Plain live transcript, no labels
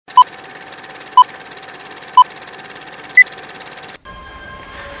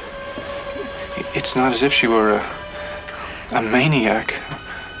It's not as if she were a maniac,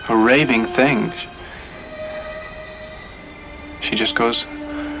 a raving thing. She just goes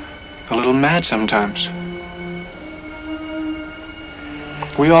a little mad sometimes.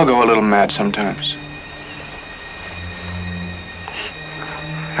 We all go a little mad sometimes.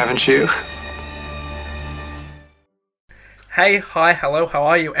 Haven't you? Hey, hi, hello, how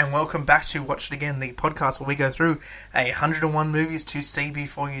are you? And welcome back to Watch It Again, the podcast where we go through 101 movies to see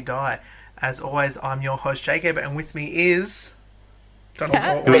before you die. As always, I'm your host, Jacob, and with me is... Who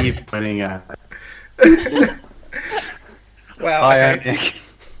are you pointing at? Wow, Hi, okay. I'm Nick.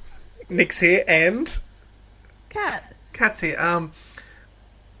 Nick's here, and... Kat's here.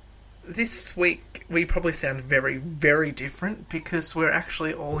 This week, we probably sound very, very different because we're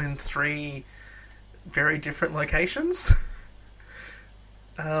actually all in 3 very different locations.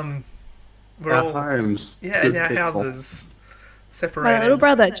 We're Our all... homes. Yeah, in our houses. Separated. My little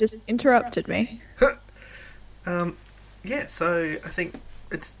brother just interrupted me. Yeah, so I think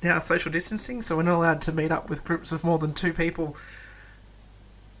it's now social distancing, so we're not allowed to meet up with groups of more than 2 people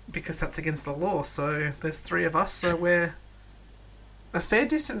because that's against the law. So there's 3 of us, so we're a fair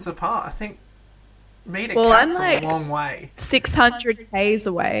distance apart. I think me to Kat's a long way. 600 k's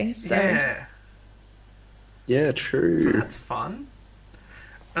away. So. Yeah. Yeah, true. So that's fun.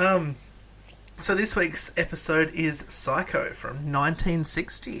 So this week's episode is Psycho from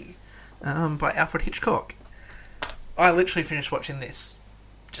 1960 by Alfred Hitchcock. I literally finished watching this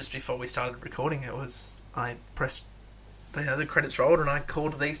just before we started recording. I pressed the credits rolled and I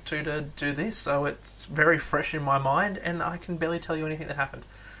called these 2 to do this, so it's very fresh in my mind and I can barely tell you anything that happened.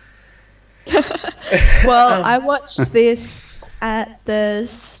 Well, I watched this at the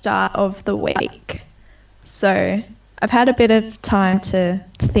start of the week, so I've had a bit of time to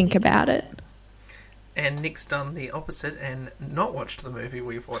think about it. And Nick's done the opposite and not watched the movie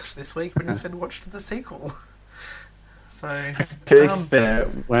we've watched this week, but instead watched the sequel. So, To be fair,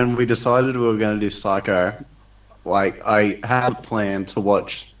 when we decided we were going to do Psycho, I had a plan to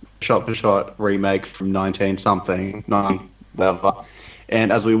watch shot-for-shot remake from 19-something, 9 whatever,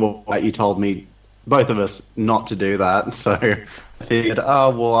 and as we walked out, you told me, both of us, not to do that, so I figured,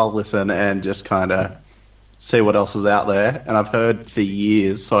 I'll listen and just kind of see what else is out there, and I've heard for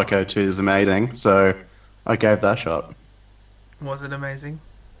years Psycho 2 is amazing, so I gave that a shot. Was it amazing?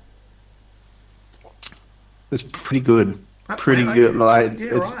 It's pretty good. Pretty Okay. good. Like, Yeah,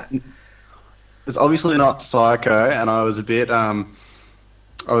 right. It's obviously not Psycho, and I was a bit, I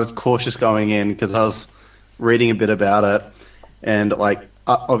was cautious going in because I was reading a bit about it, and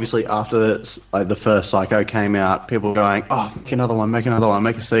obviously after the first Psycho came out, people were going, make another one, make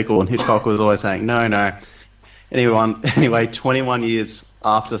a sequel, and Hitchcock was always saying, no. Anyway, 21 years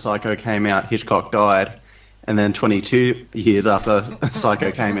after Psycho came out, Hitchcock died, and then 22 years after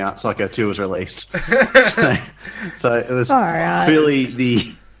Psycho came out, Psycho 2 was released. So it was really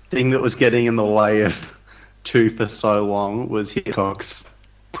the thing that was getting in the way of 2 for so long was Hitchcock's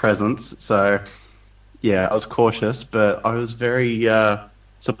presence. So, yeah, I was cautious, but I was very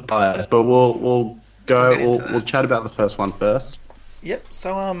surprised. But we'll chat about the first one first. Yep.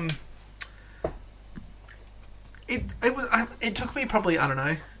 So it took me probably, I don't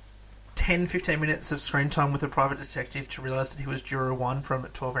know, 10-15 minutes of screen time with a private detective to realise that he was Juror 1 from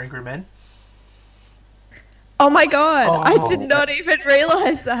 12 Angry Men. Oh my god, I did not even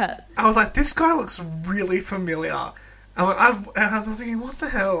realise that. I was like, this guy looks really familiar. And I was thinking, what the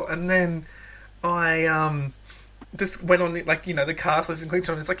hell? And then I just went on, the cast list and clicked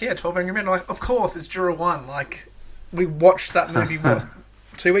on it. It's like, yeah, 12 Angry Men. I'm like, of course, it's Juror 1. Like, we watched that movie,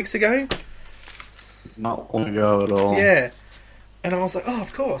 2 weeks ago? Not long ago at all. Yeah. And I was like, oh,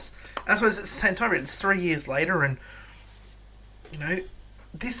 of course. I suppose at the same time, it's 3 years later, and,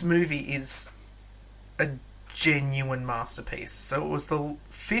 this movie is a genuine masterpiece. So it was the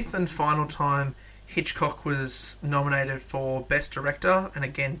 5th and final time Hitchcock was nominated for Best Director, and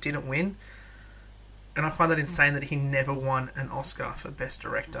again, didn't win. And I find that insane that he never won an Oscar for Best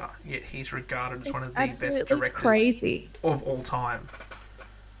Director, yet he's regarded as one of the best directors of all time.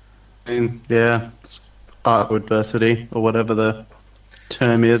 Yeah, it's art adversity, or whatever the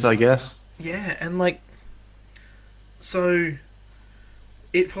term is, I guess. Yeah, and so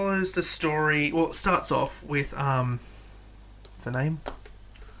it follows the story. Well, it starts off with what's her name?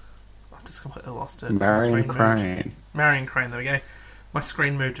 I've just completely lost it. Marion Crane. Marion Crane. There we go. My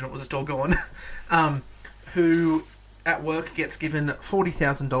screen moved and it was just all gone. Who at work gets given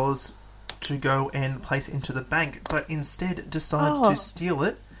 $40,000 to go and place into the bank, but instead decides to steal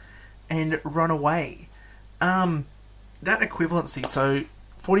it and run away. That equivalency. So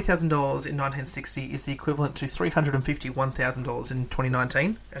 $40,000 in 1960 is the equivalent to $351,000 in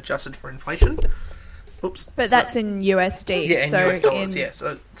 2019, adjusted for inflation. Oops. But that's in USD. Yeah, in so US dollars, in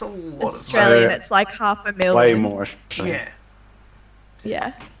So it's a lot of Australian, So- it's like $500,000. Way more. money. Yeah.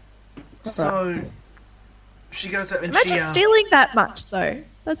 Yeah. So she goes up and Imagine she... stealing that much, though.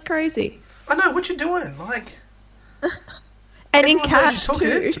 That's crazy. I know, what you doing? Like, And in Everyone knows you cash, took too.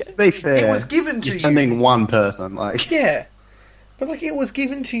 it. To be fair, it was given to you're you. sending one person. Like, Yeah. But, like, it was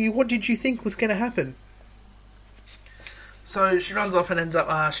given to you. What did you think was going to happen? So she runs off and ends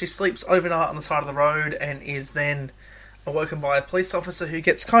up... she sleeps overnight on the side of the road and is then awoken by a police officer who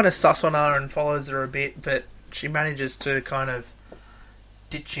gets kind of sus on her and follows her a bit, but she manages to kind of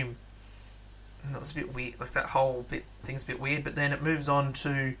ditch him. And that was a bit weird. Like, that whole thing's a bit weird. But then it moves on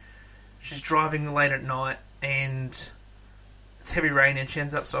to... She's driving late at night and it's heavy rain and she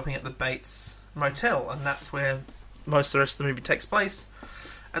ends up stopping at the Bates Motel, and that's where most of the rest of the movie takes place.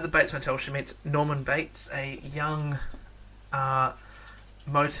 At the Bates Motel, she meets Norman Bates, a young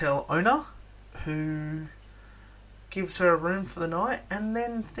motel owner who gives her a room for the night, and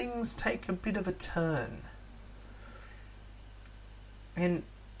then things take a bit of a turn. And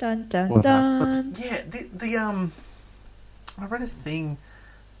Dun, dun, What dun. yeah, I read a thing.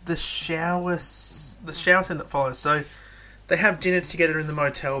 The shower scene that follows. So they have dinner together in the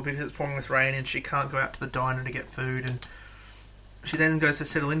motel because it's pouring with rain, and she can't go out to the diner to get food. And she then goes to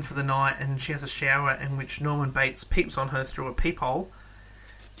settle in for the night, and she has a shower in which Norman Bates peeps on her through a peephole.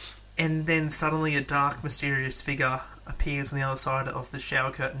 And then suddenly a dark, mysterious figure appears on the other side of the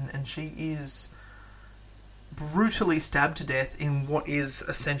shower curtain, and she is brutally stabbed to death in what is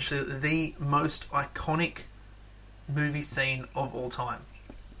essentially the most iconic movie scene of all time.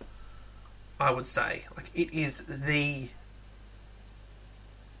 I would say, like, it is the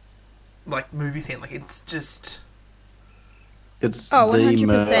movie scene. Like, it's just it's Oh, the 100%.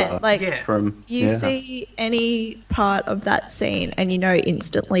 murder Like, yeah. from you see any part of that scene and you know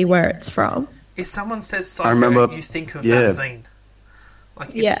instantly where it's from. If someone says Psycho, remember- you think of yeah. that scene. Like,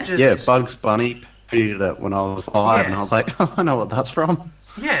 it's Yeah. just Yeah, Bugs Bunny parodied it when I was 5, Yeah. and I was like, oh, I know what that's from.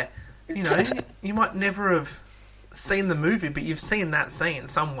 yeah. You know, you might never have seen the movie, but you've seen that scene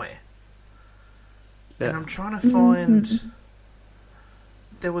somewhere. And Yeah. I'm trying to find.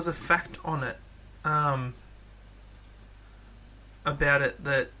 There was a fact on it, about it,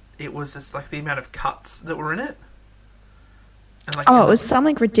 that it was just like the amount of cuts that were in it. And like, Oh, it was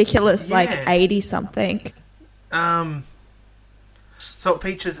something ridiculous, like Yeah. 80 something. So it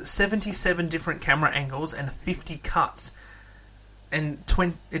features 77 different camera angles and 50 cuts, and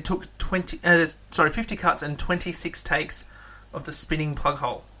 50 cuts and 26 takes of the spinning plug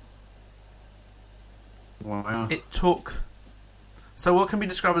hole. Wow. It took... So what can be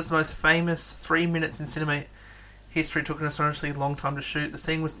described as the most famous 3 minutes in cinema history took an astonishingly long time to shoot. The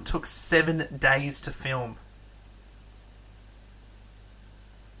scene took 7 days to film.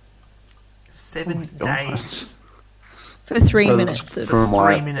 7 God. days. For 3 So minutes that's of from Three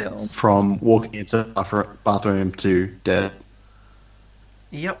like- minutes. From walking into the bathroom to death.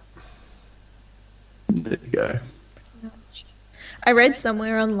 Yep. There you go. I read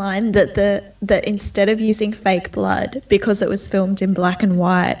somewhere online that that instead of using fake blood, because it was filmed in black and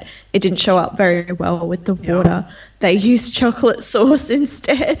white, it didn't show up very well with the Yeah. water. They used chocolate sauce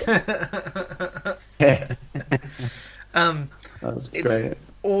instead. Yeah. Um, That's It's- great.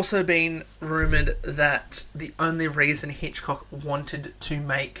 also been rumoured that the only reason Hitchcock wanted to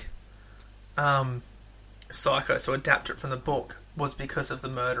make Psycho, so adapt it from the book, was because of the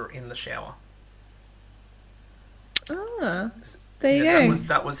murder in the shower. Ah, there you Yeah, go.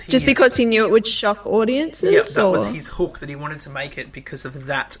 that was his, Just because he knew it would shock audiences? yeah, that or? was his hook, that he wanted to make it because of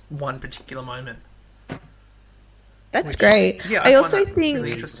that one particular moment. That's Which- great. Yeah, I find also that think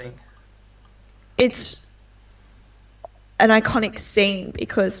really interesting. it's an iconic scene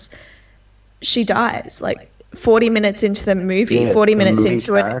because she dies like 40 minutes into the movie, Yeah, 40 the minutes main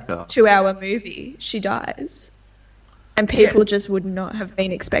into a character. 2-hour movie, she dies. And people just would not have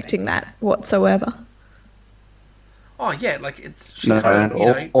been expecting that whatsoever. Oh yeah, like it's she No, kind and of, you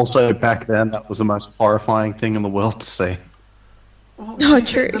know. also back then, that was the most horrifying thing in the world to see. Well, Oh, to be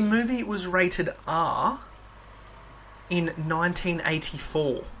fair, true. the movie was rated R in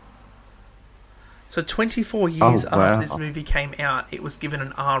 1984. So 24 years Oh, wow. after this movie came out, it was given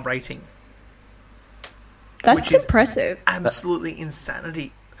an R rating. That's Which is- impressive. Absolutely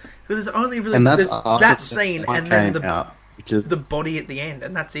insanity. Because there's only really And that's there's after that the scene one and then came out, which is the body at the end,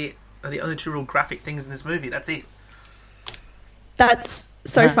 and that's it. Are the only two real graphic things in this movie. That's it. That's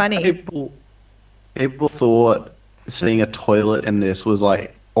so funny. People thought seeing a toilet in this was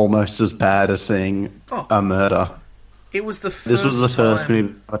like almost as bad as seeing Oh. a murder. It was the first This was the first time,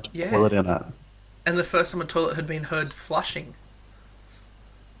 movie with a toilet in it. and the first time a toilet had been heard flushing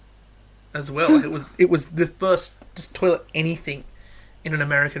as well. It was the first just toilet anything in an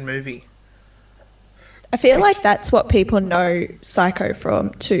American movie. I feel like that's what people know Psycho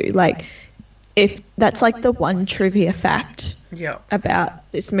from too. Like, if that's like the one trivia fact Yeah. about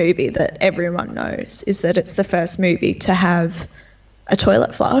this movie that everyone knows is that it's the first movie to have a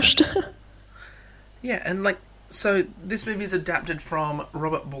toilet flushed. Yeah, and like, so this movie is adapted from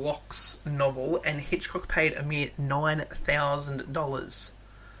Robert Bloch's novel, and Hitchcock paid a mere $9,000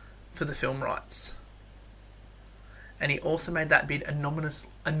 for the film rights. And he also made that bid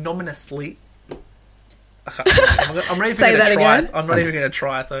anonymously. I'm not even Say going that to try. again? I'm not even going to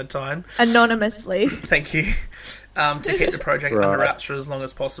try a third time. Anonymously. Thank you. To keep the project Right. under wraps for as long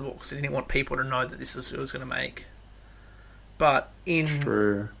as possible, because he didn't want people to know that this is what it was going to make. But in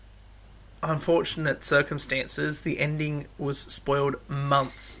True. unfortunate circumstances, the ending was spoiled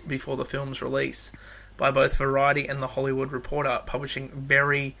months before the film's release by both Variety and The Hollywood Reporter, publishing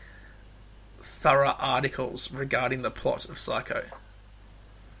very thorough articles regarding the plot of Psycho.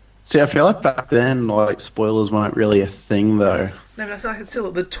 See, I feel like back then, like, spoilers weren't really a thing, though. No, but I feel like it's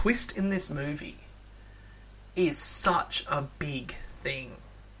still, the twist in this movie is such a big thing.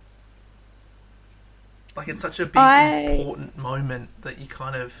 Like, it's such a big, important moment that you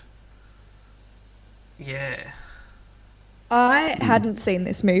kind of... Yeah. I hadn't seen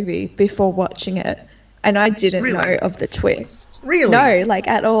this movie before watching it, and I didn't Really? know of the twist. Really? No, like,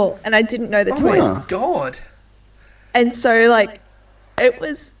 at all. And I didn't know the Oh my twist. god. And so, like, it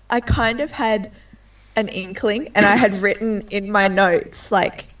was... I kind of had an inkling, and I had written in my notes,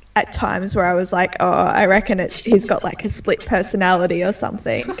 like, at times where I was like, oh, I reckon he's got, like, a split personality or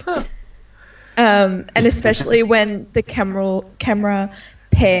something. And especially when the camera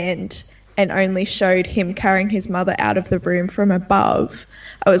panned and only showed him carrying his mother out of the room from above,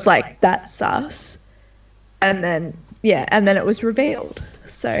 I was like, that's sus. And then, yeah, and then it was revealed.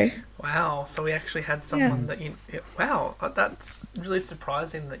 So... Wow, so we actually had someone that you... Wow, that's really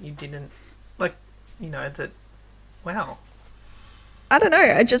surprising that you didn't... Like, you know, that... Wow. I don't know.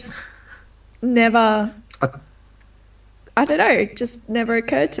 I just never. I don't know. It just never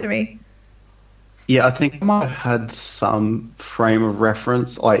occurred to me. Yeah, I think I might have had some frame of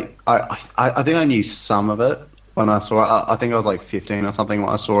reference. Like, I think I knew some of it when I saw it. I think I was like 15 or something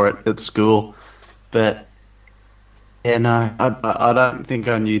when I saw it at school. But, yeah, no, I don't think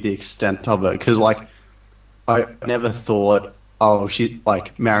I knew the extent of it. Because, like, I never thought, oh,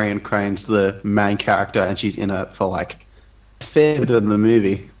 like, Marion Crane's the main character and she's in it for, like, a fair bit of the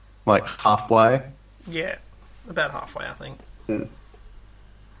movie. Like, halfway. Yeah, about halfway, I think. Yeah.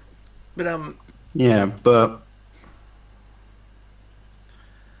 But, Yeah, but...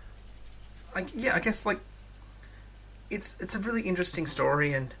 I guess, like, it's a really interesting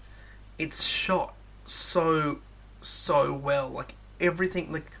story, and it's shot so well. Like,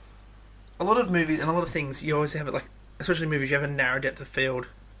 everything, like, a lot of movies and a lot of things, you always have it, like, especially movies, you have a narrow depth of field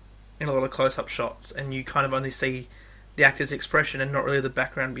in a lot of close-up shots, and you kind of only see the actor's expression and not really the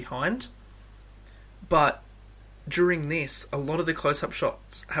background behind. But during this, a lot of the close-up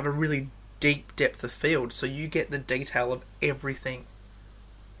shots have a really deep depth of field, so you get the detail of everything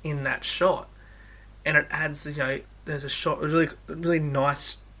in that shot, and it adds, you know, there's a really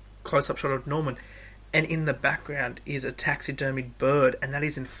nice close-up shot of Norman, and in the background is a taxidermied bird, and that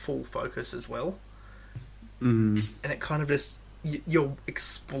is in full focus as well. Mm. And it kind of just, you're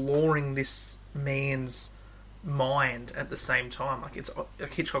exploring this man's mind at the same time. Like, it's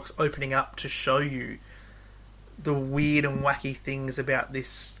like Hitchcock's opening up to show you the weird and wacky things about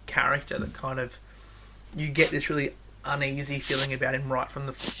this character that kind of, you get this really uneasy feeling about him right from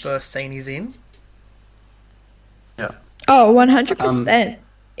the first scene he's in. Yeah. Oh, 100%.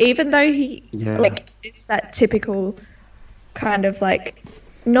 Even though he, Yeah. like, it's that typical kind of, like,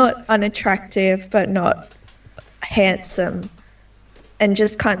 not unattractive, but not handsome, and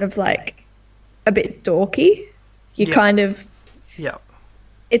just kind of, like, a bit dorky. You Yeah. kind of, Yeah.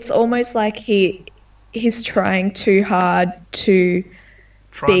 it's almost like he's trying too hard to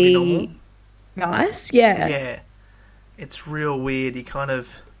Try and be normal. be nice. Yeah. Yeah. It's real weird. He kind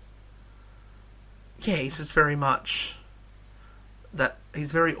of... Yeah, he's just very much... that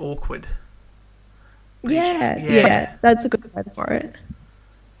he's very awkward. But Yeah, he's- yeah, that's a good word for it.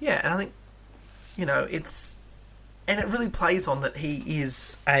 Yeah, and I think, you know, it's... And it really plays on that he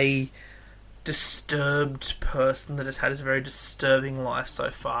is a disturbed person that has had a very disturbing life so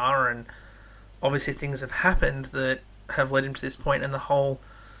far, and obviously things have happened that have led him to this point, and the whole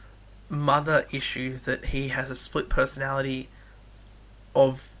mother issue that he has a split personality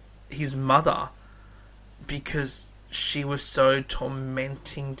of his mother, because she was so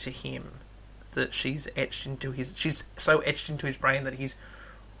tormenting to him that she's so etched into his brain that he's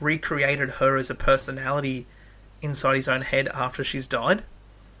recreated her as a personality inside his own head after she's died.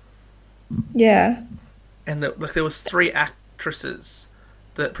 Yeah. And there was 3 actresses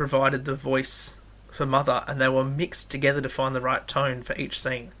that provided the voice for Mother, and they were mixed together to find the right tone for each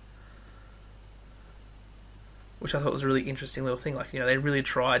scene, which I thought was a really interesting little thing. Like, they really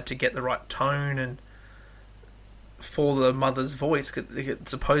tried to get the right tone and for the mother's voice that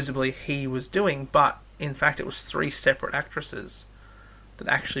supposedly he was doing, but in fact it was 3 separate actresses that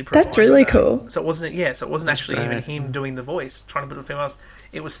actually provided That's really that. cool. So it wasn't actually even him doing the voice, trying to put a female.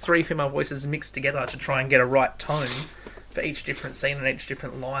 It was 3 female voices mixed together to try and get a right tone for each different scene and each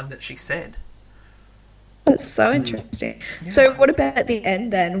different line that she said. That's so interesting. Yeah. So what about at the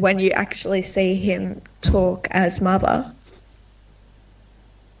end then, when you actually see him talk as Mother?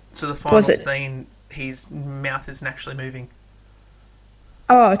 So the final scene, his mouth isn't actually moving.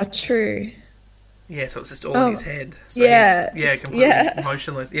 Oh, true. Yeah, so it's just all in his head. So yeah. he's, completely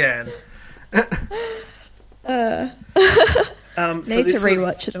motionless. Yeah. Need to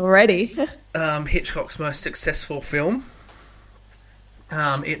rewatch it already. Hitchcock's most successful film.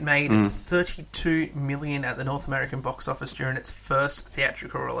 It made $32 million at the North American box office during its first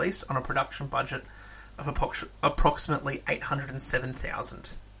theatrical release on a production budget of approximately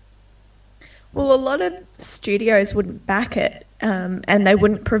 $807,000. Well, a lot of studios wouldn't back it, and they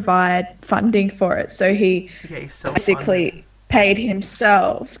wouldn't provide funding for it. So he basically paid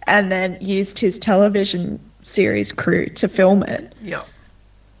himself and then used his television series crew to film it. Yeah.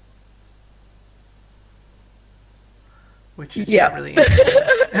 Which is really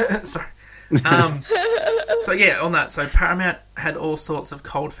interesting. Sorry. On that. So Paramount had all sorts of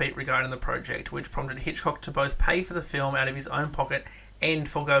cold feet regarding the project, which prompted Hitchcock to both pay for the film out of his own pocket and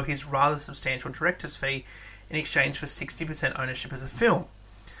forgo his rather substantial director's fee in exchange for 60% ownership of the film.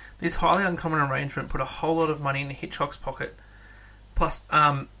 This highly uncommon arrangement put a whole lot of money in Hitchcock's pocket. Plus,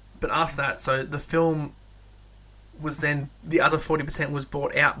 but after that, so the film was then, the other 40% was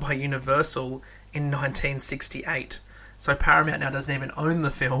bought out by Universal in 1968. So Paramount now doesn't even own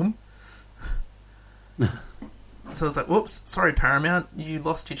the film. So it's like, whoops, sorry Paramount, you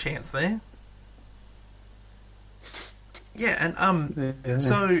lost your chance there. Yeah, and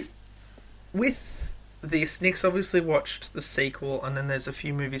so with this, Nick's obviously watched the sequel, and then there's a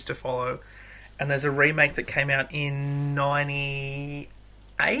few movies to follow, and there's a remake that came out in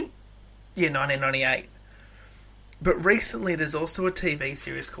 1998. But recently there's also a TV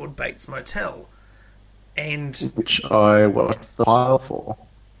series called Bates Motel, and which I watched the file for,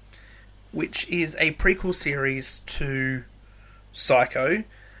 which is a prequel series to Psycho,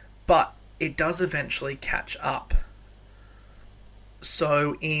 but it does eventually catch up.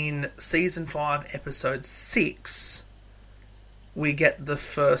 So in season 5, episode 6, we get the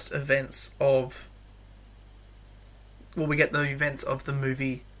first events of... we get the events of the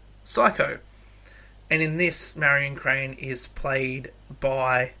movie Psycho. And in this, Marion Crane is played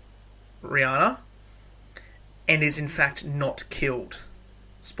by Rihanna and is in fact not killed.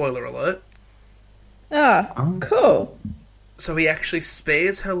 Spoiler alert. Cool. So he actually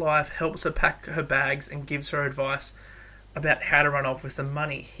spares her life, helps her pack her bags, and gives her advice about how to run off with the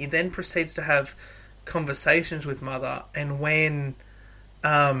money. He then proceeds to have conversations with Mother, and when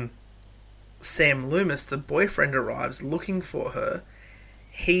Sam Loomis, the boyfriend, arrives looking for her,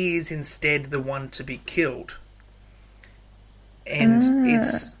 he is instead the one to be killed. And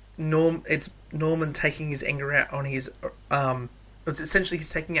it's Norman taking his anger out on his... it's essentially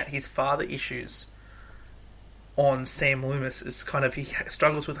he's taking out his father issues on Sam Loomis. It's kind of, he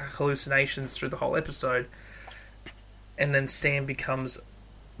struggles with hallucinations through the whole episode, and then Sam becomes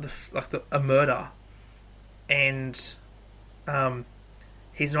a murderer, and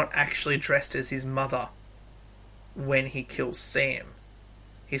he's not actually dressed as his mother when he kills Sam.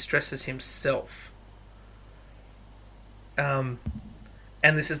 He's dressed as himself. And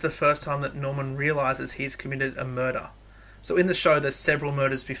this is the first time that Norman realises he's committed a murder. So in the show there's several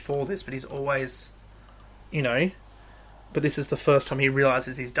murders before this, but he's always, but this is the first time he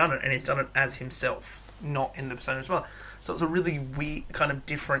realises he's done it, and he's done it as himself, not in the persona as well. So it's a really weird, kind of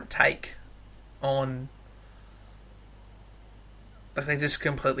different take on... they just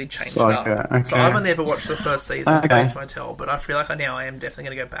completely changed it up. Okay. So I've only ever watched the first season of Bates Motel, but I feel like I am definitely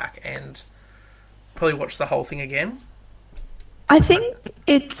going to go back and probably watch the whole thing again. I think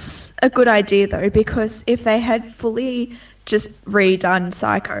it's a good idea though, because if they had fully just redone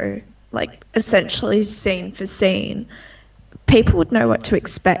Psycho, like essentially scene for scene, people would know what to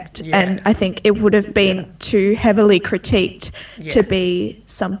expect. Yeah. And I think it would have been too heavily critiqued to be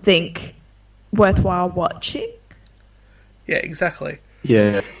something worthwhile watching. Yeah, exactly.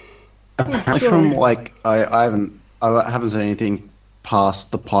 Yeah. Apart sorry. from like I haven't seen anything past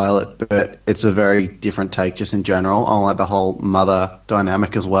the pilot, but it's a very different take just in general on like the whole mother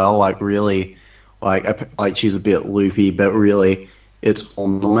dynamic as well. Like really, like she's a bit loopy, but really it's all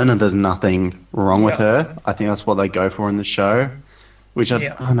Norman and there's nothing wrong with her. I think that's what they go for in the show, which I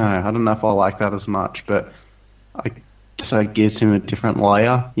don't know. I don't know if I like that as much, but I guess it gives him a different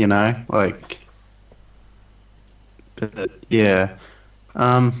layer, you know, like. But yeah.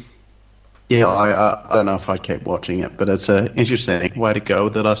 Yeah, I don't know if I'd keep watching it, but it's an interesting way to go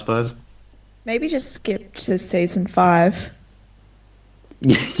with it, I suppose. Maybe just skip to season 5.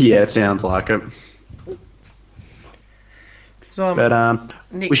 Yeah, it sounds like it. So, But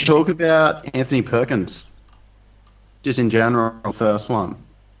Nick, we should talk about Anthony Perkins, just in general, first one.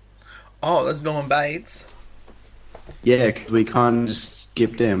 Oh, there's Norman Bates. Yeah, 'cause we kind of just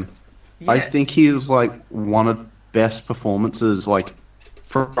skipped him. Yeah. I think he was like one of the best performances, like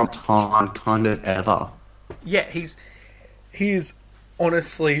from time kind of ever. Yeah, he is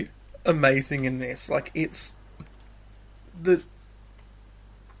honestly amazing in this. Like, it's the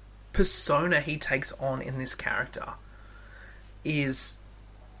persona he takes on in this character is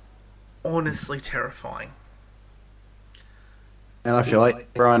honestly terrifying. And I feel like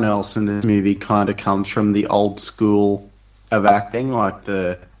everyone else in this movie kind of comes from the old school of acting, like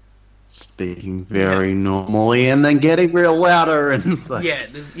the speaking very normally and then getting real louder and like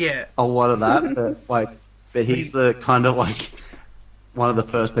there's a lot of that. But he's the kind of like one of the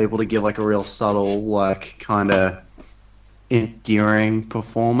first people to give like a real subtle, like kind of endearing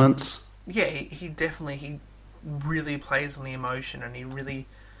performance. Yeah, he really plays on the emotion, and he really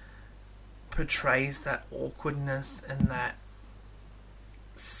portrays that awkwardness and that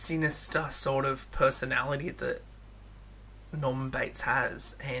sinister sort of personality that Norman Bates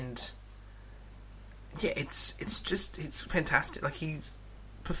has. And yeah, it's fantastic. Like, his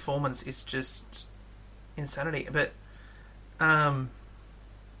performance is just insanity. But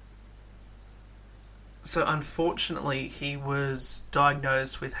so unfortunately, he was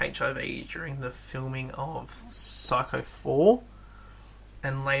diagnosed with HIV during the filming of Psycho 4,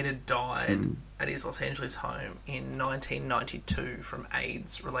 and later died at his Los Angeles home in 1992 from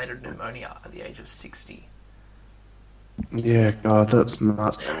AIDS-related pneumonia at the age of 60. Yeah, God, that's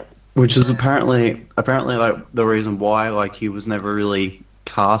nuts. Which is apparently like the reason why like he was never really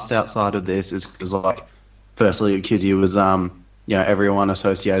cast outside of this is because like firstly because he was everyone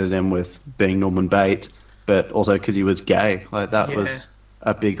associated him with being Norman Bates, but also because he was gay. Like that was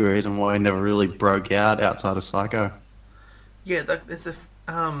a big reason why he never really broke out outside of Psycho. Yeah, there's a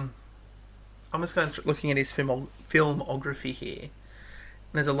I'm just going through, looking at his filmography here. And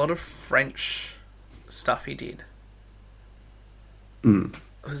there's a lot of French stuff he did.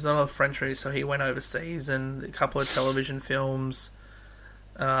 There's not a lot of French movies, so he went overseas, and a couple of television films.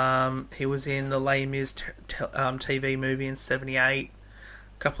 He was in the Les Mis TV movie in '78. A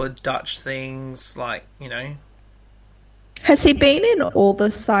couple of Dutch things, like, you know. Has he been in all the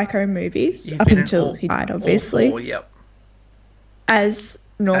Psycho movies He's up been in until he died, obviously? All four, yep. As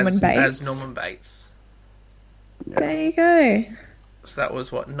Norman Bates? As Norman Bates. There you go. So that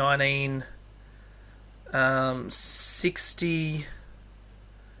was, what, 1960...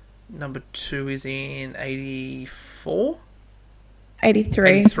 Number 2 is in 84? 83.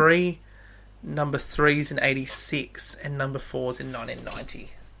 83. Number 3 is in 86. And number 4 is in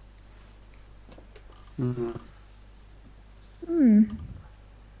 1990.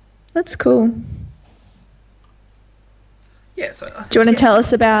 That's cool. Yeah, so... Do you want to tell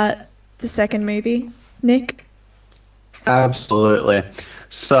us about the second movie, Nick? Absolutely.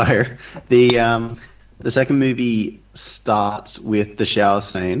 So the second movie starts with the shower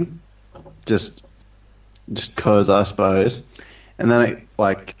scene, just cause I suppose, and then it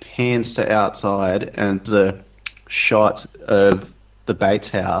like pans to outside and the shot of the Bates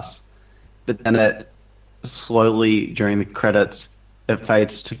house, but then it slowly during the credits it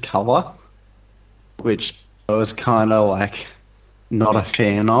fades to color, which I was kind of like not a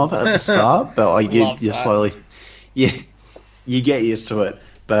fan of at the start, but like you slowly, you get used to it.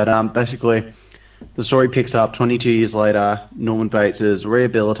 But basically, the story picks up 22 years later. Norman Bates is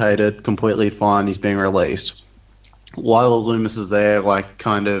rehabilitated, completely fine. He's being released. Lila Loomis is there, like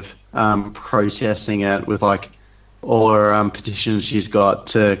kind of protesting it with like all her petitions she's got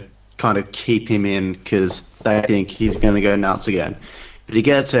to kind of keep him in because they think he's going to go nuts again. But he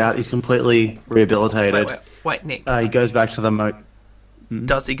gets out. He's completely rehabilitated. Wait, Nick. He goes back to the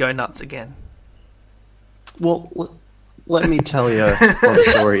Does he go nuts again? Well, let me tell you what the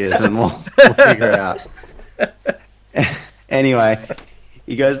story is, and we'll figure it out. Anyway,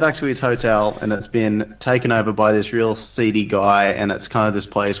 he goes back to his hotel, and it's been taken over by this real seedy guy, and it's kind of this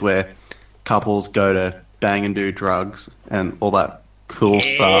place where couples go to bang and do drugs and all that cool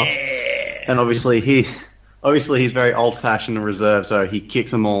stuff. And obviously he's very old-fashioned and reserved, so he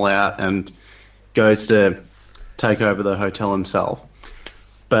kicks them all out and goes to take over the hotel himself.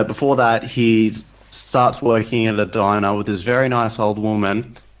 But before that, he starts working at a diner with this very nice old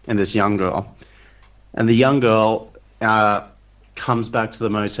woman and this young girl. And the young girl comes back to the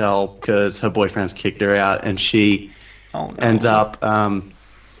motel because her boyfriend's kicked her out, and she ends up...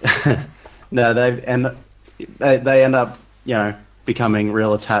 no, they end up, becoming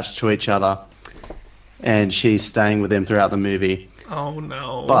real attached to each other. And she's staying with him throughout the movie. Oh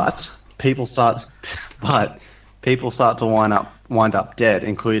no! But people start to wind up dead,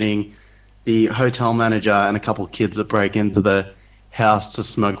 including the hotel manager and a couple of kids that break into the house to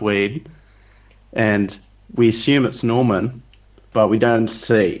smoke weed. And we assume it's Norman, but we don't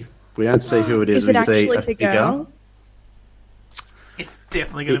see. We don't see who it is. Is it we see actually a the figure. girl? It's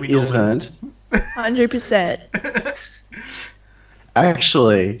definitely going to be It Norman. isn't. 100%.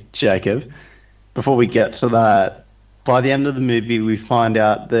 Actually, Jacob, before we get to that, by the end of the movie, we find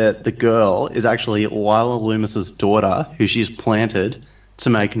out that the girl is actually Lila Loomis's daughter, who she's planted to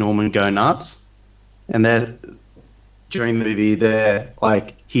make Norman go nuts. And during the movie,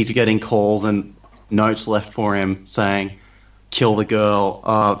 he's getting calls and notes left for him saying, "Kill the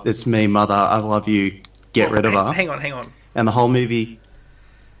girl. It's me, mother. I love you. Get rid of her." Hang on. And the whole movie...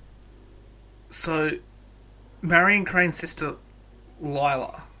 So, Marion Crane's sister,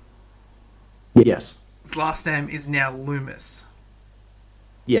 Lila, Yes. his last name is now Loomis.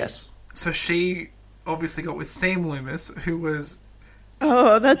 Yes. So she obviously got with Sam Loomis, who was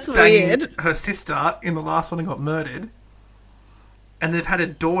Oh, that's banging weird. her sister in the last one and got murdered. And they've had a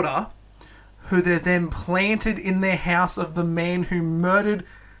daughter who they've then planted in their house of the man who murdered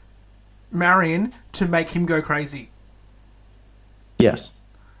Marion to make him go crazy. Yes.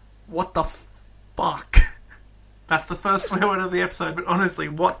 What the fuck? That's the first swear word of the episode, but honestly,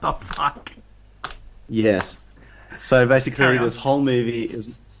 what the fuck? Yes. So basically, Carry on. this whole movie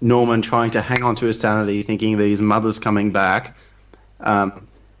is Norman trying to hang on to his sanity, thinking that his mother's coming back.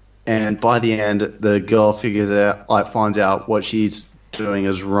 And by the end, the girl finds out what she's doing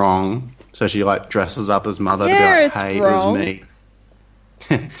is wrong. So she dresses up as mother to be Yeah, like, it's "Hey, wrong." it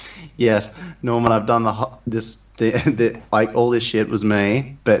was me." Yes, Norman, I've done all this shit was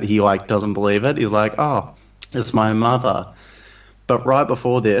me, but he doesn't believe it. He's like, "Oh, it's my mother." But right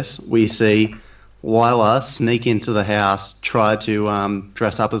before this, we see Lila sneak into the house, try to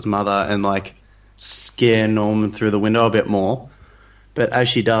dress up as mother and scare Norman through the window a bit more. But as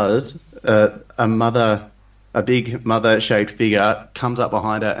she does, a big mother-shaped figure comes up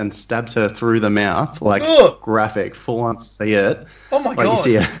behind her and stabs her through the mouth, Ugh! graphic, full on see it. Oh my You god.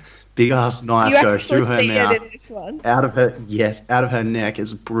 see a big ass knife You go actually through her see mouth, it in this one. out of her neck.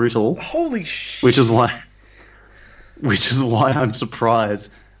 It's brutal. Holy shit. Which is why I'm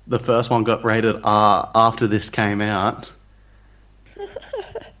surprised the first one got rated R after this came out.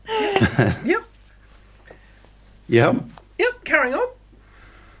 Yep. Yep. Yep, carrying on.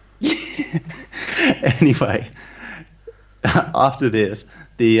 Anyway, after this,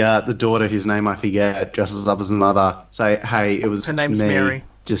 the daughter, whose name I forget, dresses up as a mother. Say, "Hey, it was Her name's me." Mary.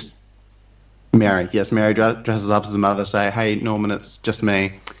 Just Mary. Yes, Mary dresses up as a mother. Say, "Hey, Norman, it's just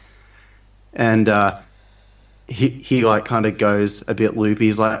me." And he kind of goes a bit loopy.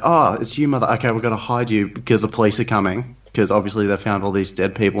 He's like, "Oh, it's you, mother. Okay, we've got to hide you because the police are coming. Because obviously they found all these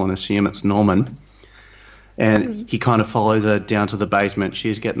dead people and assume it's Norman." And he kind of follows her down to the basement.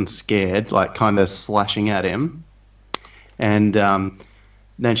 She's getting scared, kind of slashing at him. And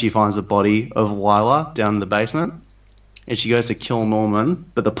then she finds the body of Lila down in the basement. And she goes to kill Norman,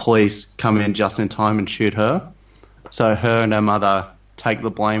 but the police come in just in time and shoot her. So her and her mother take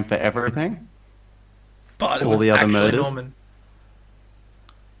the blame for everything. But it All was the other actually murders. Norman.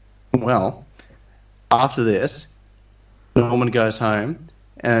 Well, after this, Norman goes home,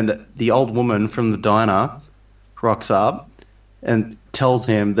 and the old woman from the diner rocks up and tells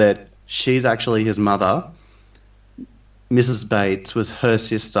him that she's actually his mother. Mrs. Bates was her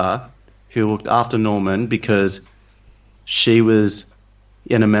sister who looked after Norman because she was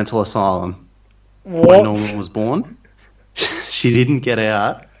in a mental asylum when What? Norman was born. She didn't get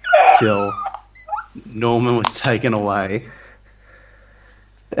out till Norman was taken away.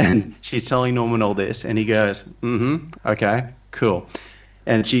 And she's telling Norman all this, and he goes, okay, cool.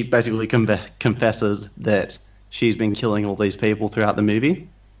 And she basically confesses that she's been killing all these people throughout the movie.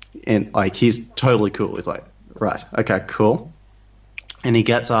 And, he's totally cool. He's like, right, okay, cool. And he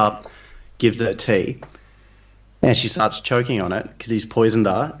gets up, gives her tea. And she starts choking on it because he's poisoned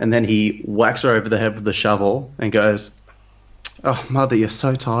her. And then he whacks her over the head with the shovel and goes, "Oh, mother, you're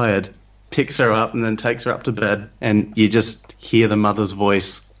so tired." Picks her up and then takes her up to bed. And you just hear the mother's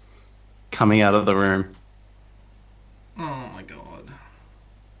voice coming out of the room. Oh my god.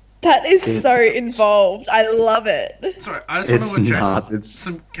 That is so involved. I love it. Sorry, I just want to address It's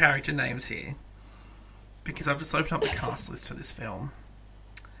some character names here. Because I've just opened up the cast list for this film.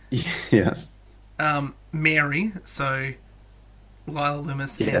 yes. Mary, so Lila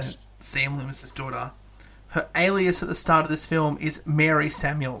Loomis Yes. and Sam Loomis's daughter. Her alias at the start of this film is Mary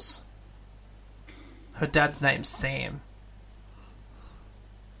Samuels. Her dad's name's Sam.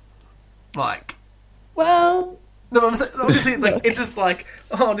 Like, Well, no, obviously, like, it's just like,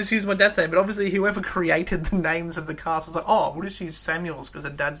 oh, I'll just use my dad's name. But obviously, whoever created the names of the cast was like, oh, we'll just use Samuels because her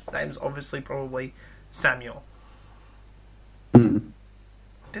dad's name's obviously probably Samuel.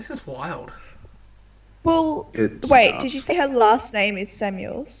 This is wild. well, It's wait, nuts. did you say her last name is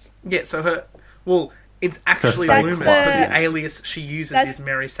Samuels? Yeah, so it's actually That's Loomis, the- but the alias she uses that's- is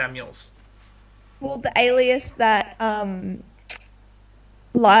Mary Samuels. Well, the alias that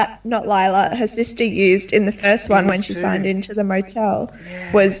not Lila, her sister used in the first one when Yes, she too. signed into the motel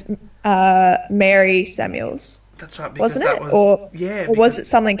Yeah. was Mary Samuels, That's right, because wasn't that it? was Or was because it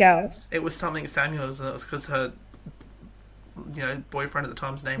something else? it was something Samuels, and it was because her, boyfriend at the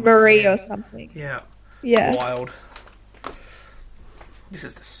time's name was Marie Sam. or something. Yeah, Yeah. wild.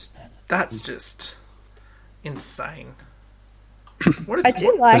 That's just insane. What I is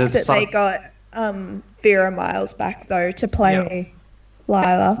do like it's that so- they got Vera Miles back though to play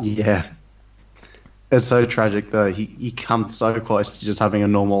Lila. Yeah. It's so tragic, though. He comes so close to just having a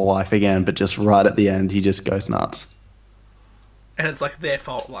normal life again, but just right at the end, he just goes nuts. and it's like their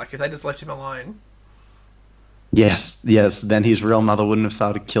fault. Like if they just left him alone. Yes. Then his real mother wouldn't have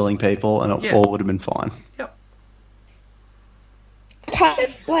started killing people, and it Yeah. all would have been fine. Yep. Kind of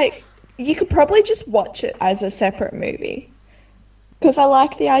Jesus. like you could probably just watch it as a separate movie because I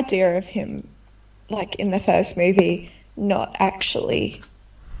like the idea of him, like in the first movie, not actually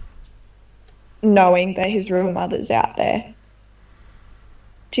knowing that his real mother's out there.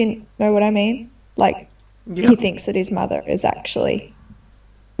 Do you know what I mean? Like Yeah. he thinks that his mother is actually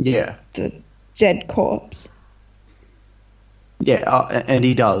Yeah. the dead corpse. Yeah, and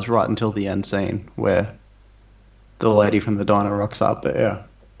he does right until the end scene where the lady from the diner rocks up. But yeah,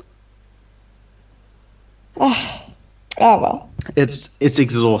 Oh well. it's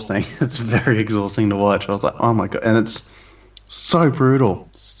exhausting. It's very exhausting to watch. I was like, oh my god, and it's so brutal,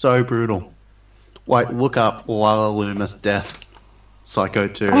 so brutal. Like, look up Lila Loomis death, Psycho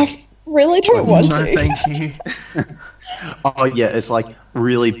 2. I really don't want No, to. thank you. Oh yeah, it's like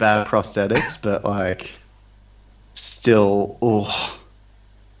really bad prosthetics, but like still, oh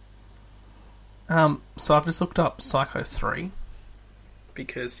So I've just looked up Psycho 3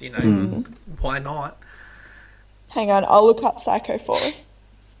 because why not? Hang on, I'll look up Psycho 4.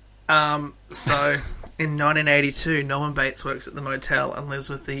 So in 1982, Norman Bates works at the motel and lives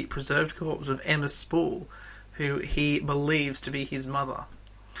with the preserved corpse of Emma Spool, who he believes to be his mother.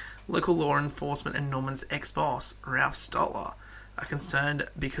 Local law enforcement and Norman's ex-boss, Ralph Stoller, are concerned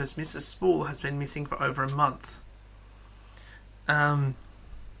because Mrs. Spool has been missing for over a month.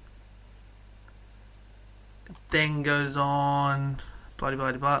 Then goes on, bloody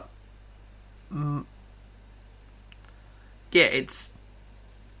bloody blah. Yeah, it's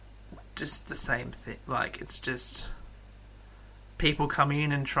just the same thing. Like, it's just people come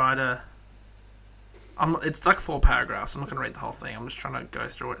in and try to. It's like 4 paragraphs. I'm not going to read the whole thing. I'm just trying to go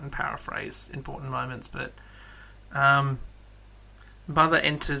through it and paraphrase important moments. But mother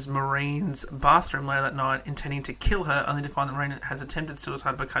enters Maureen's bathroom later that night, intending to kill her, only to find that Maureen has attempted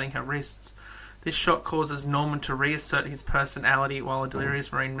suicide by cutting her wrists. This shock causes Norman to reassert his personality, while a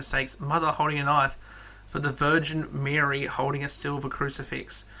delirious Maureen mistakes mother holding a knife for the Virgin Mary holding a silver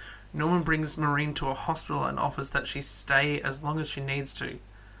crucifix. Norman brings Maureen to a hospital and offers that she stay as long as she needs to.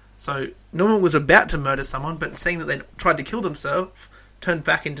 So Norman was about to murder someone, but seeing that they'd tried to kill themselves, turned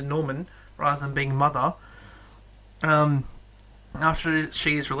back into Norman rather than being mother. After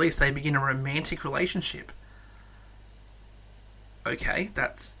she is released, they begin a romantic relationship. Okay,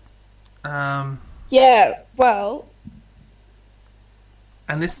 that's... Yeah, well,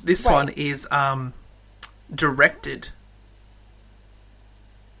 and this Right. one is directed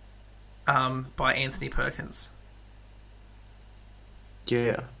by Anthony Perkins.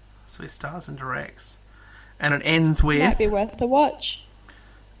 yeah. So he stars and directs. And it ends might with be worth the watch.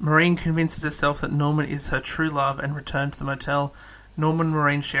 Maureen convinces herself that Norman is her true love and returns to the motel. Norman and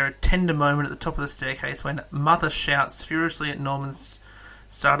Maureen share a tender moment at the top of the staircase when Mother shouts furiously at Norman,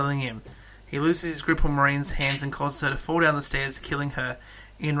 startling him. He loses his grip on Marine's hands and causes her to fall down the stairs, killing her.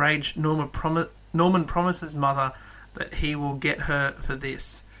 Enraged, Norman promises Mother that he will get her for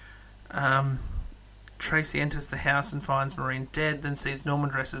this. Tracy enters the house and finds Marine dead, then sees Norman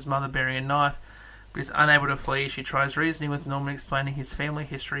dressed as Mother bearing a knife, but is unable to flee. She tries reasoning with Norman, explaining his family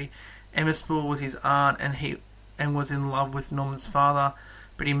history. Emma Spool was his aunt and was in love with Norman's father,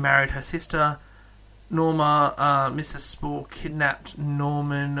 but he married her sister. Mrs. Spool kidnapped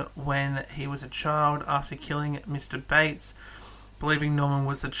Norman when he was a child after killing Mr. Bates, believing Norman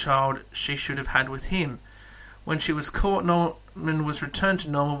was the child she should have had with him. When she was caught, Norman was returned to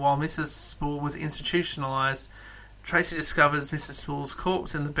normal while Mrs. Spool was institutionalized. Tracy discovers Mrs. Spool's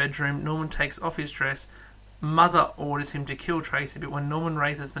corpse in the bedroom. Norman takes off his dress. Mother orders him to kill Tracy, but when Norman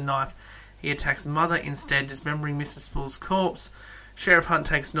raises the knife, he attacks Mother instead, dismembering Mrs. Spool's corpse. Sheriff Hunt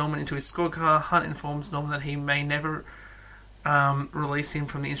takes Norman into his squad car. Hunt informs Norman that he may never release him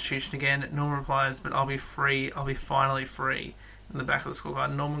from the institution again. Norman replies, "But I'll be free. I'll be finally free." In the back of the squad car,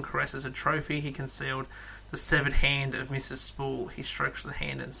 Norman caresses a trophy he concealed, the severed hand of Mrs. Spool. He strokes the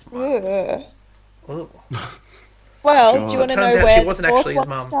hand and smiles. Ugh. Well, God. do you want to know Turns out where she wasn't the actually his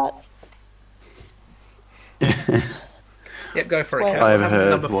fourth mum. one starts? Yep, go for it, Well, Kat. I've What happens at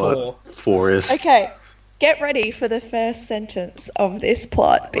heard number what 4? 4 is. Okay, get ready for the first sentence of this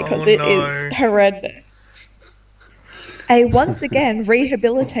plot because Oh, it no. is horrendous. A once again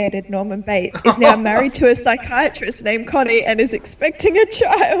rehabilitated Norman Bates is now married to a psychiatrist named Connie and is expecting a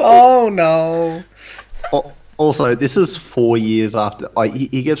child. Oh, no. Also, this is 4 years after. Like,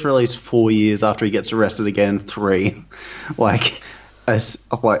 he gets released 4 years after he gets arrested again. 3, like a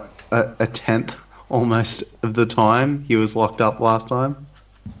tenth almost of the time he was locked up last time.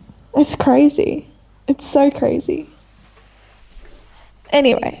 It's crazy. It's so crazy.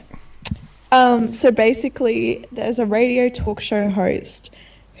 Anyway, so basically there's a radio talk show host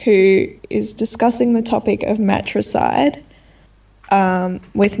who is discussing the topic of matricide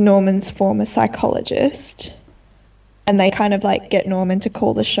with Norman's former psychologist, and they kind of like get Norman to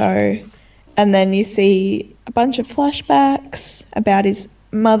call the show, and then you see a bunch of flashbacks about his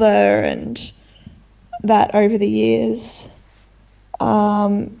mother and that over the years.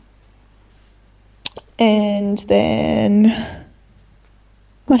 And then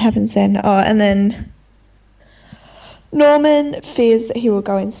what happens then? Oh, and then Norman fears that he will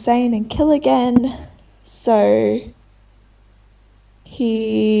go insane and kill again. So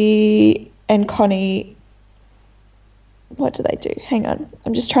he and Connie, what do they do? Hang on.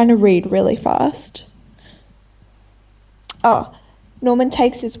 I'm just trying to read really fast. Oh, Norman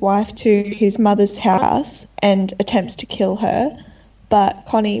takes his wife to his mother's house and attempts to kill her, but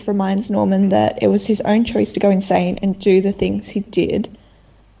Connie reminds Norman that it was his own choice to go insane and do the things he did,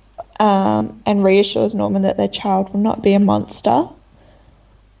 and reassures Norman that their child will not be a monster.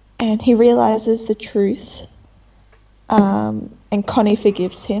 And he realizes the truth, and Connie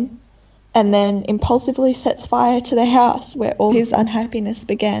forgives him, and then impulsively sets fire to the house where all his unhappiness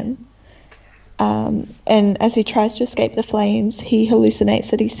began. And as he tries to escape the flames, he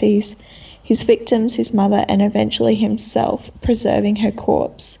hallucinates that he sees his victims, his mother, and eventually himself preserving her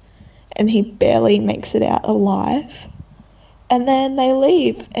corpse. And he barely makes it out alive. And then they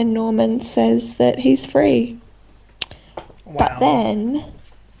leave, and Norman says that he's free. Wow.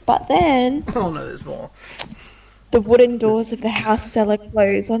 But then, Oh, no, there's more. the wooden doors of the house cellar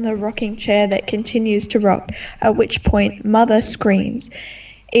close on the rocking chair that continues to rock, at which point Mother screams,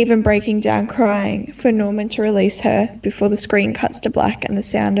 even breaking down crying for Norman to release her before the screen cuts to black and the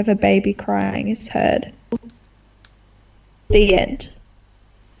sound of a baby crying is heard. The end.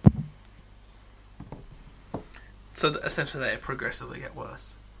 So essentially they progressively get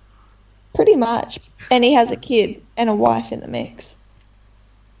worse. Pretty much. And he has a kid and a wife in the mix.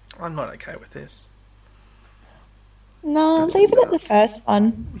 I'm not okay with this. No, That's leave it at not- the first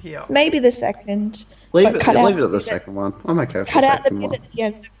one. Yeah. Maybe the second. Leave But it. cut out Leave it at the the bit- second one. I'm okay with Cut the out the second bit one. at the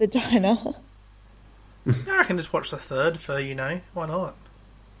end of the diner. I reckon just watch the third for, why not?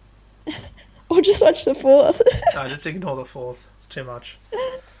 Or just watch the fourth. No, just ignore the fourth. It's too much.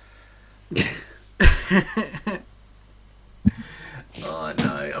 Oh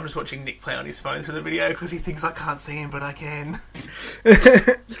no, I'm just watching Nick play on his phone through the video because he thinks I can't see him, but I can. You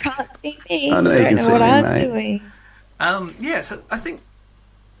can't see me. I know You you don't can know see what me, I'm mate. doing. Yeah, so I think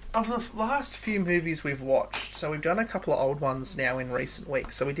of the last few movies we've watched, so we've done a couple of old ones now in recent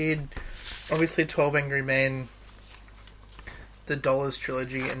weeks. So we did, obviously, 12 Angry Men, the Dollars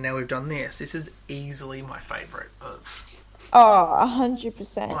trilogy, and now we've done this. This is easily my favourite of, Oh,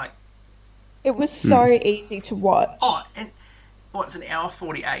 100%. like, It was so easy to watch. and it's an hour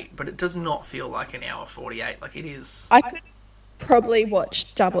 48, but it does not feel like an hour 48. Like, it is. I could probably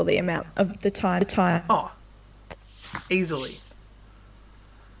watch double the amount of the time. Oh, easily.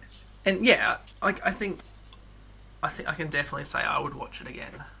 And yeah, like I think I can definitely say I would watch it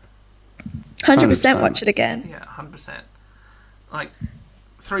again. 100% watch it again. Yeah, 100%. Like,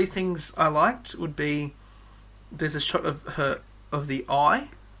 3 things I liked would be there's a shot of the eye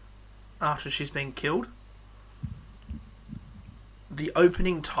after she's been killed. The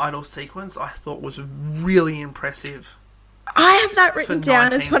opening title sequence I thought was really impressive. I have that written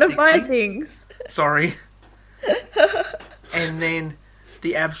down as one of my things. Sorry. And then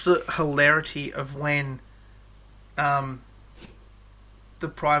the absolute hilarity of when the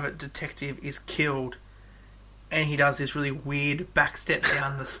private detective is killed and he does this really weird backstep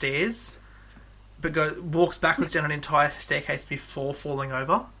down the stairs but walks backwards down an entire staircase before falling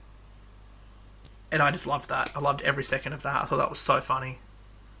over. And I just loved that. I loved every second of that. I thought that was so funny.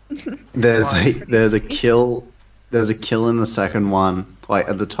 There's a kill in the second one, like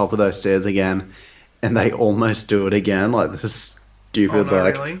at the top of those stairs again, and they almost do it again, like this stupid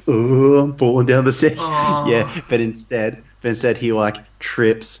really? "Ooh, I'm falling down the stairs." Oh. Yeah, but instead he like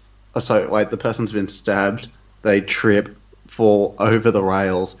trips. So like the person's been stabbed, they trip, fall over the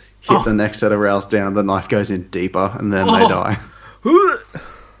rails, hit the next set of rails down, the knife goes in deeper, and then they die.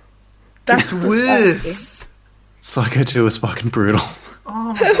 That's worse. Psycho 2 is fucking brutal.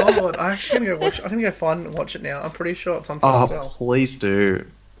 Oh my god! I'm gonna go find and watch it now. I'm pretty sure it's on Oh, sale. please do.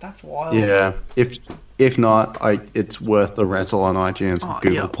 That's wild. Yeah, if not, it's worth the rental on iTunes, or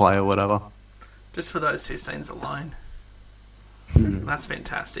Google Play, or whatever. Just for those 2 scenes alone. That's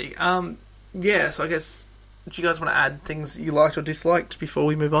fantastic. Yeah. So I guess, do you guys want to add things you liked or disliked before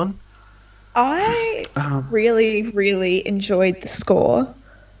we move on? I really, really enjoyed the score.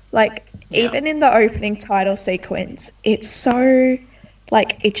 Like, even in the opening title sequence, it's so,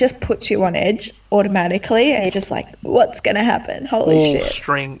 like, it just puts you on edge automatically, and you're just like, what's going to happen? Holy All shit.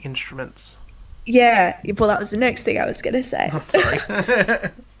 string instruments. Yeah, well, that was the next thing I was going to say. Oh, sorry.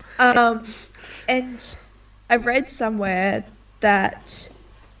 And I read somewhere that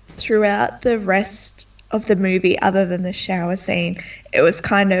throughout the rest of the movie, other than the shower scene, it was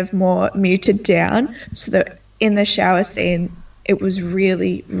kind of more muted down, so that in the shower scene, it was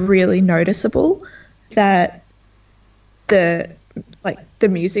really, really noticeable that the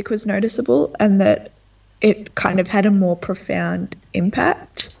music was noticeable and that it kind of had a more profound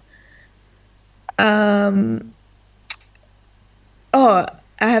impact. I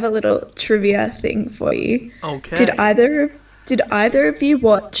have a little trivia thing for you. Okay. Did either of you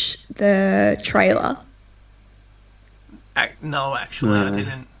watch the trailer? No, actually, I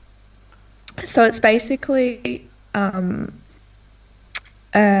didn't. So it's basically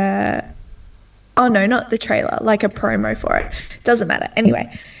oh no, not the trailer, like a promo for it. Doesn't matter.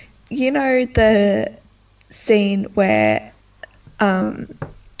 Anyway, you know the scene where mother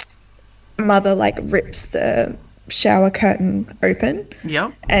like rips the shower curtain open?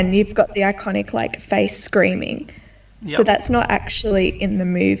 Yep. And you've got the iconic like face screaming. Yep. So that's not actually in the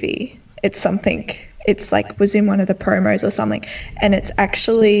movie. It's something, it's like was in one of the promos or something. And it's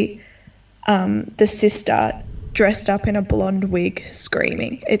actually the sister dressed up in a blonde wig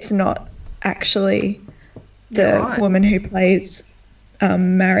screaming. It's not actually the woman who plays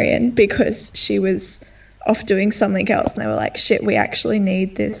Marion, because she was off doing something else and they were like, shit, we actually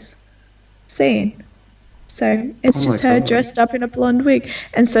need this scene. So it's just her dressed up in a blonde wig.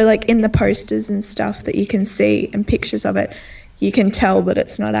 And so like in the posters and stuff that you can see and pictures of it, you can tell that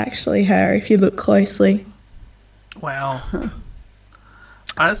it's not actually her if you look closely. Wow.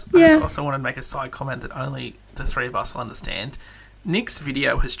 I just also wanted to make a side comment that only the 3 of us will understand. Nick's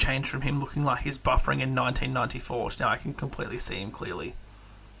video has changed from him looking like he's buffering in 1994 to now I can completely see him clearly.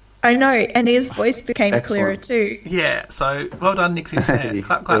 I know, and his voice became clearer too. Yeah, so well done, Nick's internet.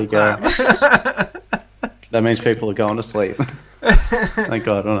 Clap, clap, clap. That means people are going to sleep. Thank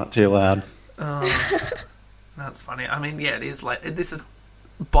God we're not too loud. That's funny. I mean, yeah, it is late. This is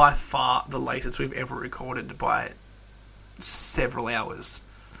by far the latest we've ever recorded by several hours.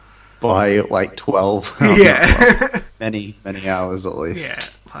 By like 12. Yeah. Many hours at least. Yeah.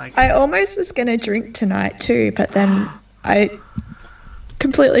 Like, I almost was going to drink tonight too, but then I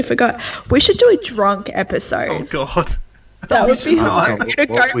completely forgot. We should do a drunk episode. oh, God. That would be hard. hard. We could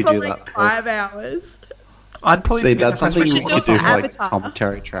go What we for do like that 5 hours. I'd probably See, that's something should you do could do for for like Avatar.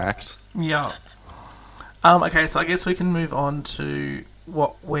 commentary tracks. Yeah. Okay, so I guess we can move on to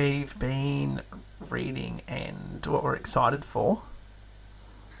what we've been reading and what we're excited for.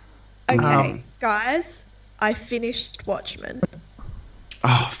 Okay, guys, I finished Watchmen.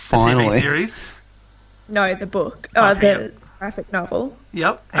 Oh, The finally. TV series. No, the book. Okay, The graphic novel.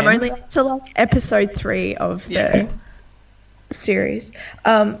 Yep. I'm only up to like episode 3 of Yeah. series.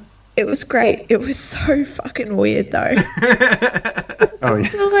 It was great. It was so fucking weird though. Oh yeah.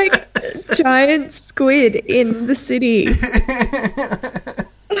 They're like giant squid in the city.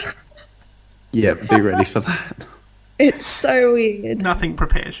 Yeah, be ready for that. It's so weird. Nothing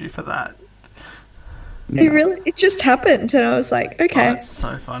prepares you for that. It just happened, and I was like, Oh, okay. that's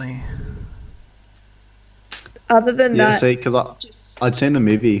so funny. Other than Yeah, that, see, because I'd seen the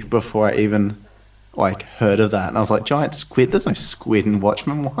movie before I even like heard of that, and I was like, giant squid? There's no squid in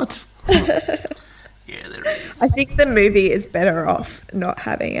Watchmen. What? Yeah, there is. I think the movie is better off not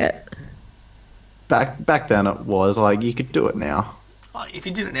having it. Back then it was like you could do it now. Like, if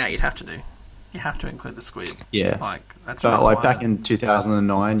you did it now, you'd have to do. You have to include the squid. Yeah. Like, that's But like back requirement. in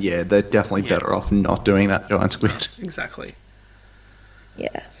 2009, yeah, they're definitely Yeah. better off not doing that giant squid. Exactly.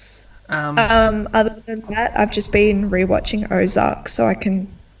 Yes. Um, Other than that, I've just been rewatching Ozark so I can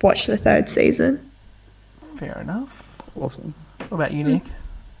watch the third season. fair enough. Awesome. What about you, Nick?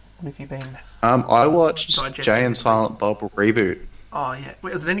 What have you been? I watched Digesting Jay and this Silent Bob reboot. Oh, yeah.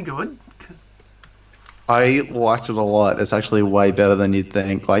 Wait, was it any good? Because I liked it a lot. It's actually way better than you'd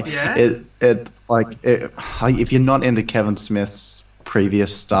think. Like Yeah? if you're not into Kevin Smith's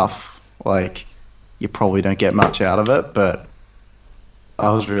previous stuff, like you probably don't get much out of it. But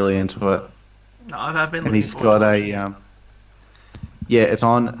I was really into it, no, I've been and looking he's forward got to a watching it. yeah, it's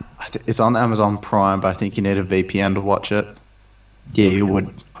on Amazon Prime, but I think you need a VPN to watch it. Yeah, you would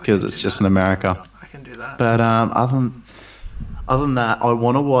because can it's do just that. in America. I can do that. But other than that, I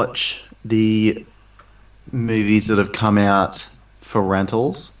want to watch the movies that have come out for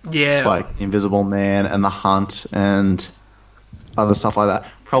rentals, Yeah. like The Invisible Man and The Hunt and other stuff like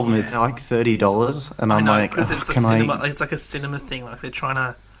that. Problem is, they're like $30, and I I'm know, like, because it's a can cinema. I? It's like a cinema thing. Like, they're trying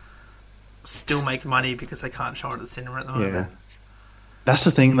to still make money because they can't show it at the cinema at the moment. Yeah. That's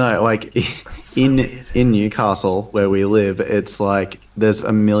the thing, though. Like so in weird. Newcastle, where we live, it's like there's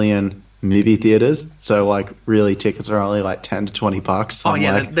a million movie theaters. So like, really, tickets are only like $10 to $20. So Oh I'm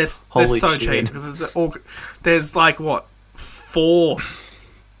yeah, like, they're holy so shit. cheap because there's like what 4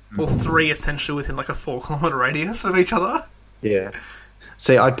 or 3 essentially within like a 4-kilometer radius of each other. Yeah.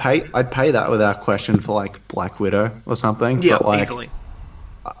 See, I'd pay that without question for like Black Widow or something. Yeah, but, like, easily.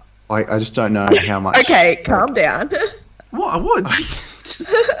 I just don't know how much. Okay, calm down. What I would.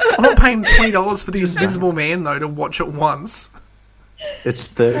 I'm not paying $20 for the Invisible Man though to watch it once. It's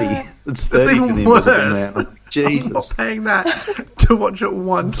 30. It's 30 It's for the even Invisible worse. Man. I'm Jesus. not paying that to watch it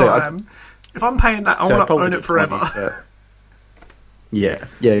one So time. If I'm paying that, I So I'd want to probably own do it forever. 20, but-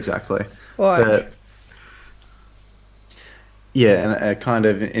 Yeah, exactly. Like, But yeah, and it kind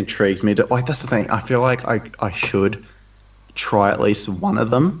of intrigues me. Like that's the thing. I feel like I should try at least one of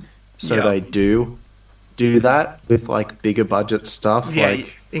them, so Yeah. they do that with like bigger budget stuff. yeah,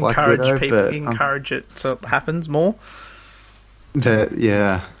 like Black encourage Widow, people, but, encourage it so it happens more. but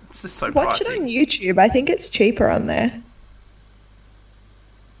yeah. It's just so Watch pricey. it on YouTube. I think it's cheaper on there.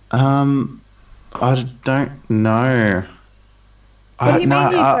 I don't know. What do you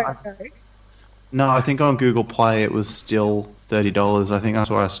mean you I- don't know? No, I think on Google Play it was still $30. I think that's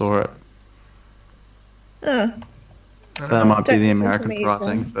where I saw it. Oh, That might be Don't the listen to American me,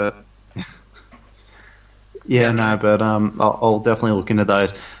 pricing, then. but yeah, no, but I'll definitely look into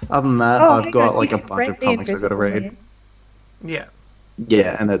those. Other than that, Oh, I've hang got on, like you a can bunch of rent The comics I've got to Invisible read. Man. Yeah.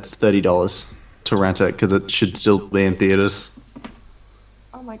 Yeah, and it's $30 to rent it because it should still be in theaters.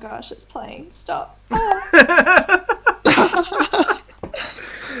 Oh my gosh, it's playing. Stop.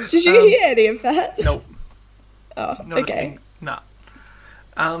 Did you hear any of that? Nope. Oh, Not a okay. sing. Nah.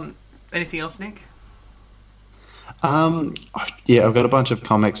 Anything else, Nick? Yeah, I've got a bunch of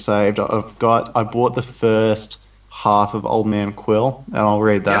comics saved. I bought the first half of Old Man Quill, and I'll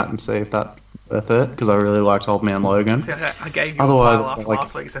read that Yep. and see if that's worth it because I really liked Old Man Logan. See, I gave you Otherwise, a pile after like-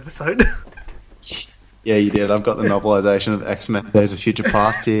 last week's episode. Yeah, you did. I've got the novelization of X-Men Days of Future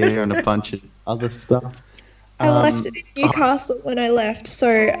Past here and a bunch of other stuff. I left it in Newcastle when I left, so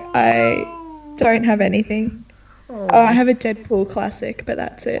I don't have anything. Oh, I have a Deadpool classic, but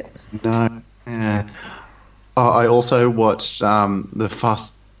that's it. No. Yeah. Oh, I also watched the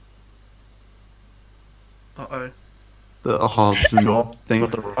Fast Uh-oh. the thing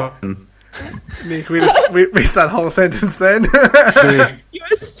with the rock. And, Nick, we missed that whole sentence then. You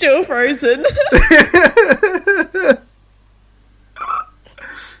are still frozen.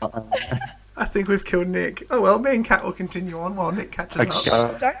 I think we've killed Nick. Oh well, me and Kat will continue on while Nick catches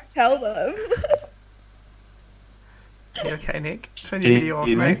up. Don't tell them. You okay, Nick? Turn Can your you video off,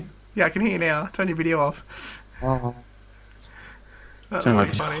 hear mate. me? Yeah, I can hear you now. Turn your video off. That's Turn my-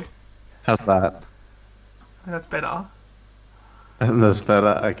 pretty funny. How's that? That's better. That's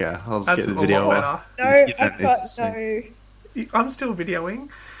better. Okay, I'll just That's get a the video lot off. better. No, You don't I've need got to see. I'm still videoing.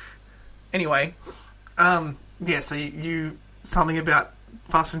 Anyway, yeah. So you something about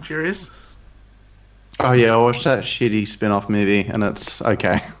Fast and Furious? Oh yeah, I watched that shitty spin-off movie, and it's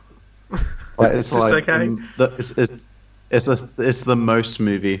okay. Like, it's Just like, okay? It's the most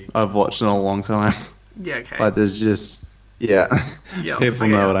movie I've watched in a long time. Yeah. Okay. Like there's just people okay.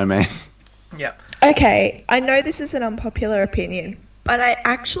 know what I mean. Yeah. Okay, I know this is an unpopular opinion, but I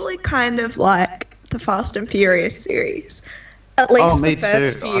actually kind of like the Fast and Furious series. At least me the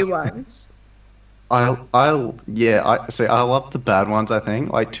first too. few ones. I love the bad ones. I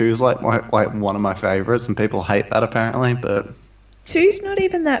think like 2 is like one of my favorites, and people hate that apparently. But 2's not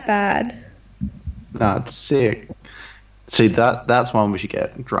even that bad. no, it's sick. See that's one we should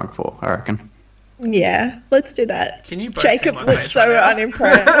get drunk for, I reckon. Yeah, let's do that. Can you both see Jacob my looks face so right now?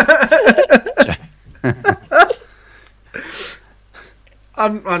 unimpressed.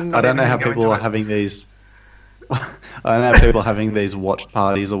 I'm not I don't know even how gonna go people into are it. having these. I don't know how people are having these watch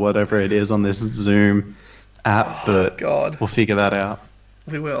parties or whatever it is on this Zoom app, but God. we'll figure that out.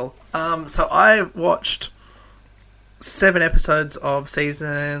 We will. So I watched 7 episodes of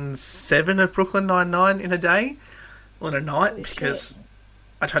season 7 of Brooklyn Nine-Nine in a day, well, in a night, Holy shit. because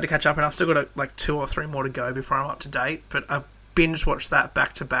I tried to catch up, and I've still got like 2 or 3 more to go before I'm up to date. But I binge watched that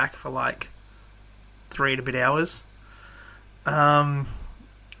back to back for like 3 and a bit hours. I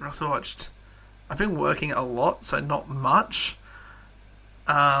also watched. I've been working a lot, so not much.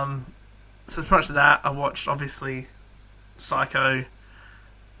 So as much as that, I watched obviously Psycho.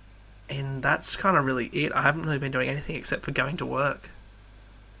 And that's kind of really it. I haven't really been doing anything except for going to work.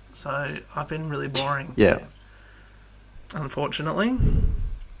 So I've been really boring, Yeah. unfortunately.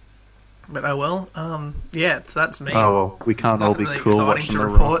 But oh well. Yeah, so that's me. Oh well, we can't all Nothing be really cool exciting watching to the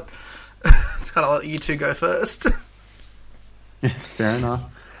report. It's kind of let you two go first. Yeah, fair enough.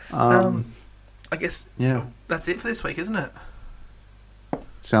 I guess Yeah, that's it for this week, isn't it?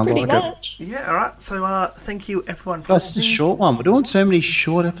 sounds Pretty like it. much. Yeah, alright. So thank you everyone for That's a listening. short one. We're doing so many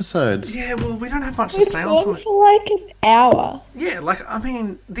short episodes. Yeah, well, we don't have much to We've say on gone something. for like an hour. Yeah, like, I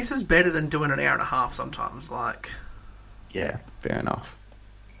mean, this is better than doing an hour and a half sometimes. Like, Yeah, fair enough.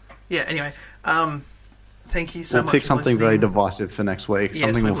 yeah, anyway. Thank you so We'll much pick for something very listening. divisive for next week. Yes,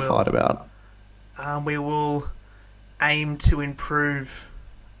 Something we we'll will. fight about. We will aim to improve,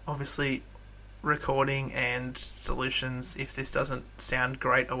 obviously, recording and solutions if this doesn't sound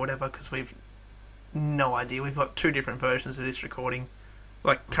great or whatever, because we've no idea. We've got 2 different versions of this recording,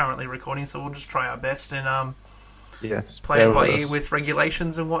 like currently recording, so we'll just try our best and Yes. play bear it by with ear us. with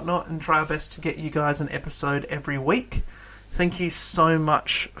regulations and whatnot, and try our best to get you guys an episode every week. Thank you so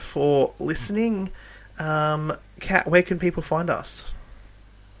much for listening. Kat, where can people find us?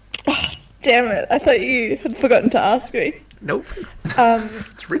 Damn it, I thought you had forgotten to ask me. Nope, Um,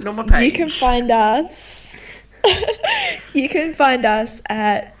 it's written on my page. you can find us. You can find us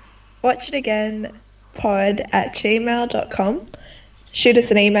at watchitagainpod@gmail.com. Shoot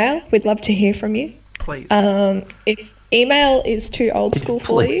us an email. We'd love to hear from you. Please. If email is too old school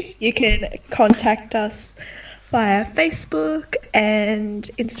for you, Please. you can contact us via Facebook and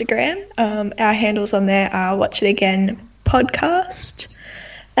Instagram. Our handles on there are Watch It Again Podcast.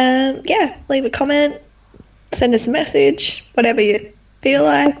 Yeah, leave a comment, send us a message, whatever you feel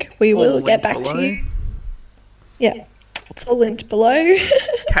like. We all will get linked back below. to you. Yeah, it's all linked below.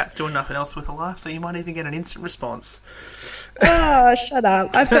 Kat's doing nothing else with her life, so you might even get an instant response. Oh, shut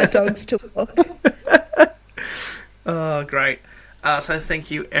up. I've got dogs to walk. Oh, great. So thank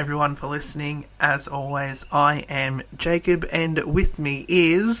you everyone for listening. As always, I am Jacob, and with me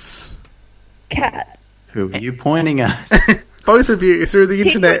is Cat. Who are you pointing at? both of you through the He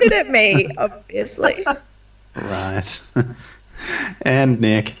internet. pointed at me, obviously. Right. And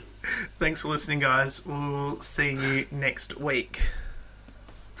Nick. Thanks for listening, guys. We'll see you next week.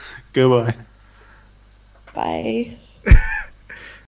 Goodbye. Bye.